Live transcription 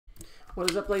What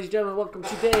is up, ladies and gentlemen? Welcome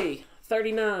to day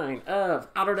 39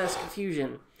 of Autodesk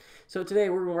Fusion. So today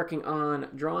we're working on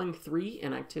Drawing 3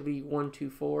 and Activity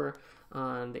 1.2.4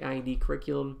 on the IED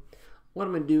curriculum. What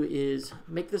I'm going to do is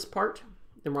make this part,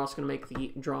 then we're also going to make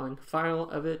the drawing file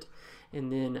of it, and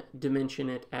then dimension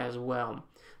it as well.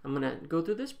 I'm going to go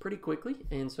through this pretty quickly,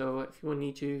 and so if you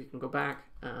need to, you can go back.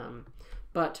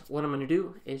 But what I'm going to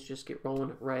do is just get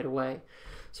rolling right away.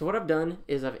 So what I've done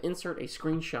is I've inserted a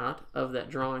screenshot of that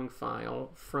drawing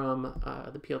file from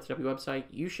the PLTW website.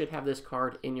 You should have this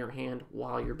card in your hand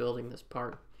while you're building this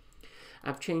part.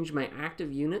 I've changed my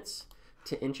active units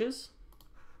to inches.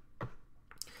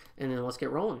 And then let's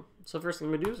get rolling. So first thing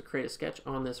I'm going to do is create a sketch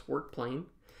on this work plane.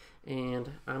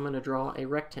 And I'm going to draw a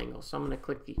rectangle. So I'm going to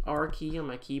click the R key on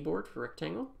my keyboard for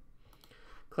rectangle.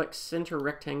 Click center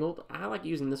rectangle. I like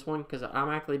using this one because it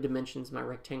automatically dimensions my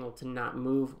rectangle to not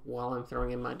move while I'm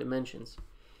throwing in my dimensions.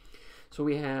 So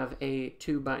we have a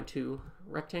 2x2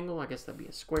 rectangle. I guess that'd be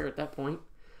a square at that point.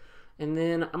 And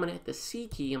then I'm going to hit the C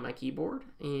key on my keyboard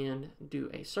and do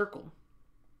a circle.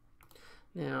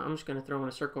 Now I'm just going to throw in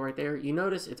a circle right there. You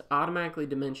notice it's automatically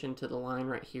dimensioned to the line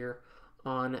right here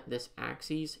on this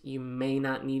axis. You may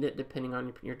not need it depending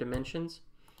on your dimensions.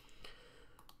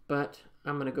 But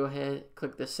I'm going to go ahead,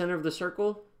 click the center of the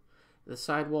circle, the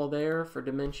sidewall there for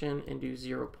dimension, and do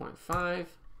 0.5.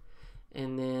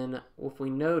 And then if we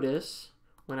notice,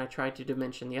 when I try to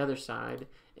dimension the other side,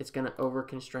 it's going to over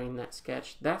constrain that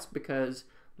sketch. That's because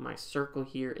my circle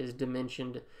here is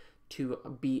dimensioned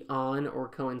to be on or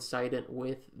coincident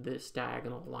with this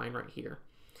diagonal line right here.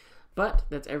 But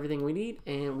that's everything we need,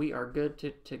 and we are good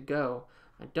to go.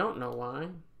 I don't know why.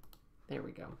 There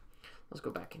we go. Let's go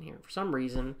back in here. For some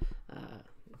reason,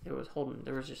 there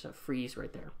was just a freeze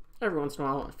right there. Every once in a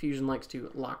while, Fusion likes to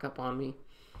lock up on me.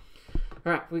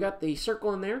 All right, we got the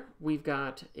circle in there. We've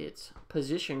got its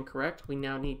position correct. We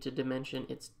now need to dimension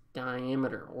its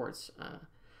diameter or its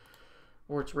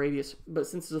radius. But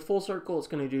since it's a full circle, it's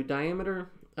going to do diameter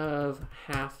of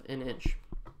 1/2 inch.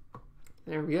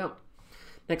 There we go.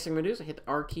 Next thing I'm going to do is I hit the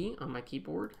R key on my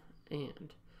keyboard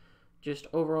and just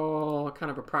overall kind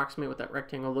of approximate what that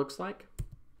rectangle looks like.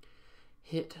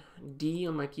 Hit D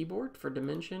on my keyboard for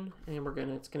dimension, and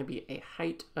it's going to be a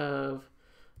height of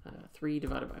 3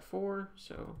 divided by 4.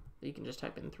 So you can just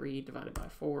type in 3 divided by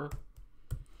 4.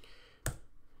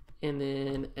 And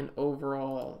then an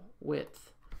overall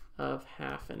width of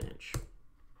 1/2 inch.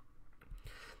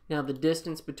 Now the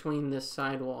distance between this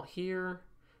sidewall here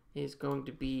is going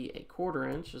to be 1/4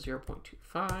 inch, so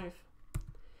 0.25.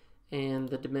 And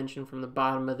the dimension from the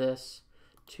bottom of this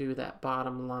to that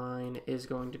bottom line is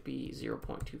going to be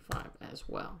 0.25 as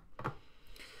well.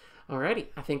 Alrighty,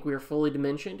 I think we are fully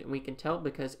dimensioned, and we can tell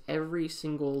because every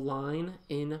single line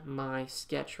in my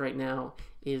sketch right now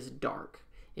is dark.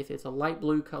 If it's a light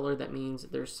blue color, that means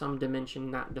there's some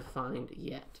dimension not defined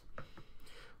yet.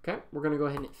 Okay, we're going to go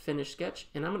ahead and finish sketch,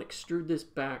 and I'm going to extrude this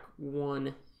back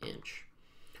 1 inch.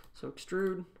 So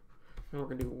extrude, and we're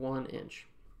going to do 1 inch.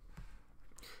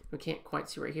 We can't quite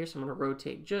see right here, so I'm going to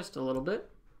rotate just a little bit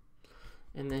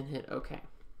and then hit OK.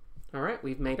 All right,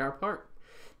 we've made our part.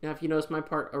 Now, if you notice, my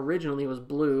part originally was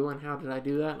blue, and how did I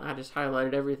do that? I just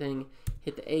highlighted everything,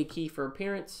 hit the A key for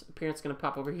appearance. Appearance is going to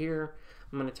pop over here.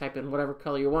 I'm going to type in whatever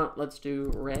color you want. Let's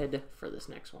do red for this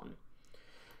next one.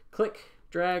 Click,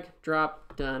 drag,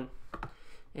 drop, done.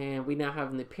 And we now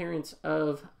have the appearance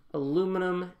of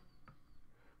aluminum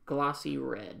glossy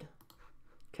red.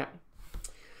 Okay.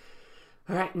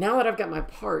 All right, now that I've got my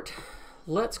part,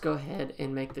 let's go ahead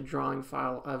and make the drawing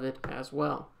file of it as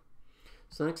well.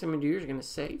 So the next thing I'm going to do is going to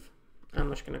save. I'm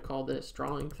just going to call this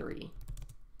Drawing 3.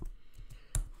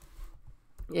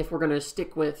 If we're going to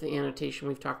stick with the annotation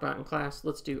we've talked about in class,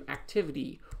 let's do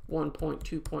Activity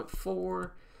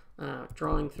 1.2.4,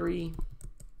 Drawing 3,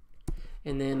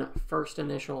 and then first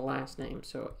initial last name,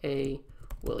 so A.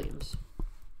 Williams.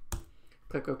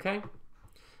 Click OK.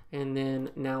 And then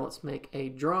now let's make a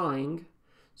drawing.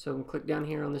 So we'll click down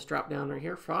here on this drop down right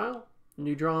here, File,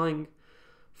 New Drawing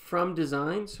from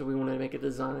Design. So we want to make a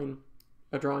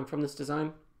drawing from this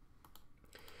design.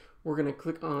 We're going to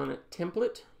click on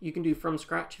Template. You can do from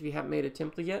scratch if you haven't made a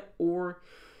template yet, or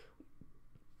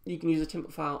you can use a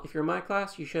template file. If you're in my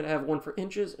class, you should have one for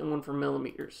inches and one for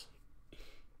millimeters.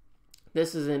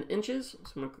 This is in inches,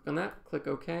 so I'm going to click on that, click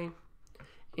OK,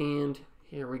 and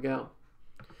here we go.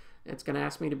 It's going to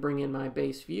ask me to bring in my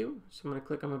base view, so I'm going to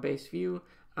click on my base view.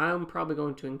 I'm probably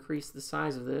going to increase the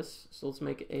size of this, so let's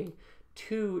make it a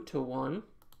 2:1,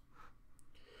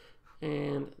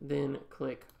 and then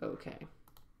click OK.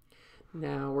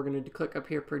 Now we're going to click up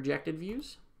here, Projected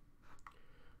Views,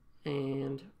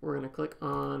 and we're going to click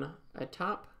on a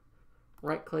top,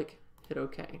 right click, hit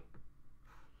OK.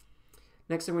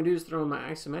 Next thing we do is throw in my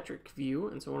isometric view,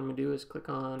 and so what I'm going to do is click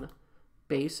on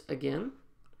Base again.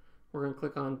 We're going to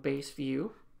click on Base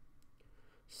View,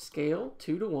 Scale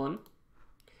 2:1,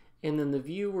 and then the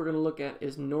view we're going to look at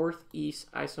is Northeast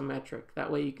Isometric.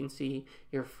 That way you can see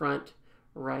your front,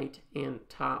 right, and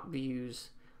top views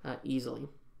easily.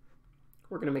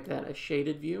 We're going to make that a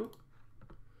shaded view,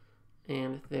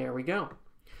 and there we go.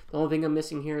 The only thing I'm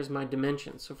missing here is my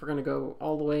dimensions. So if we're going to go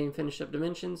all the way and finish up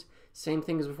dimensions, same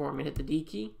thing as before. I'm going to hit the D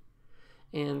key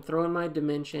and throw in my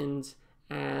dimensions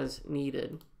as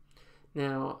needed.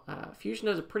 Now, Fusion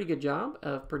does a pretty good job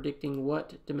of predicting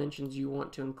what dimensions you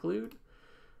want to include.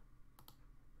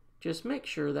 Just make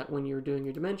sure that when you're doing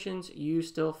your dimensions, you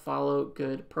still follow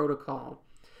good protocol.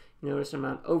 Notice I'm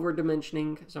not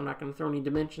over-dimensioning, so I'm not going to throw any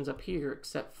dimensions up here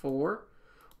except for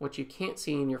what you can't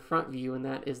see in your front view, and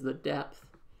that is the depth.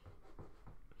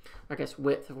 I guess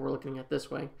width if we're looking at this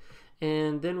way.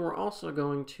 And then we're also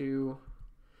going to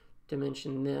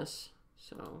dimension this.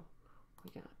 So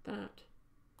we got that.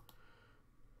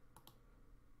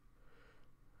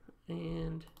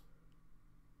 And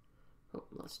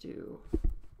let's do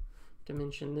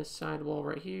dimension this side wall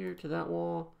right here to that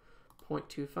wall,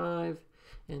 0.25,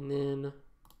 and then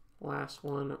last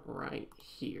one right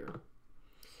here.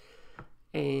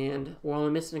 And while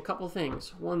I'm missing a couple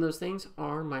things, one of those things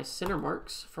are my center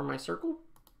marks for my circle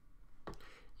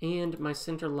and my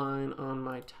center line on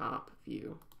my top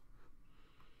view.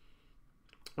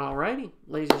 Alrighty,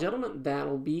 ladies and gentlemen,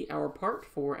 that'll be our part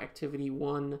for activity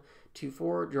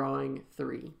 1.2.4, drawing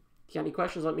 3. If you got any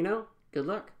questions, let me know. Good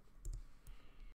luck.